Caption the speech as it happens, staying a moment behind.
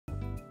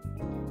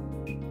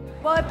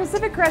Well, at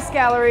Pacific Crest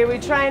Gallery, we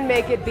try and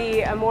make it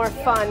be a more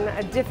fun,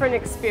 a different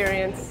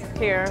experience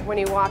here when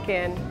you walk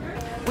in.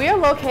 We are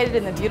located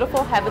in the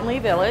beautiful Heavenly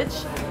Village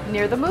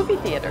near the movie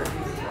theater.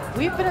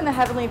 We've been in the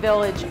Heavenly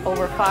Village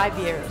over 5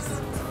 years.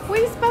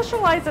 We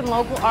specialize in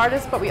local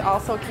artists, but we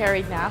also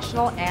carry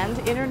national and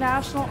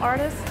international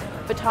artists,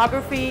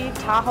 photography,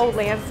 Tahoe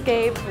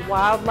landscape,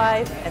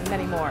 wildlife, and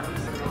many more.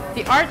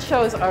 The art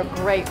shows are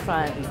great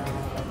fun.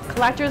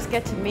 Collectors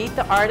get to meet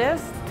the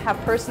artists, have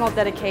personal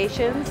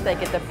dedications, they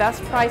get the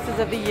best prices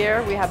of the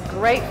year. We have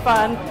great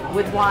fun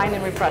with wine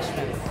and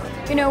refreshments.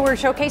 You know, we're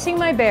showcasing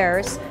my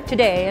bears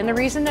today, and the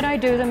reason that I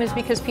do them is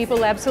because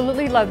people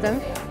absolutely love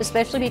them,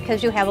 especially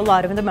because you have a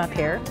lot of them up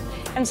here.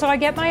 And so I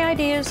get my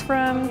ideas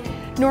from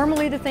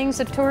normally the things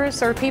that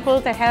tourists or people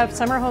that have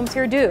summer homes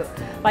here do,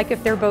 like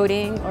if they're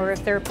boating or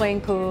if they're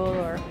playing pool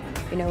or,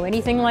 you know,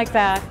 anything like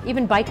that.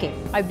 Even biking.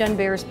 I've done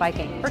bears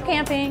biking or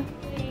camping.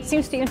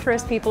 Seems to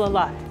interest people a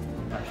lot.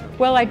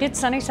 Well, I did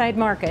Sunnyside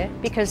Market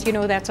because, you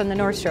know, that's on the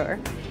North Shore.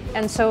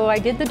 And so I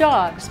did the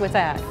dogs with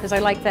that because I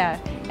like that.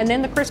 And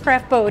then the Crest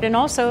Craft boat and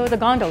also the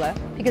gondola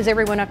because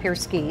everyone up here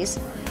skis.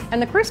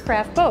 And the Crest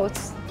Craft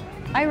boats,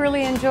 I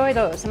really enjoy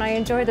those and I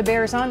enjoy the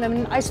bears on them.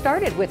 And I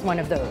started with one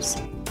of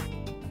those.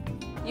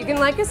 You can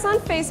like us on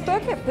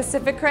Facebook at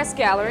Pacific Crest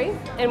Gallery,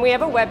 and we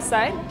have a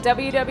website,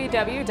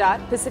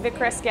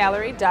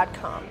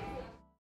 www.pacificcrestgallery.com.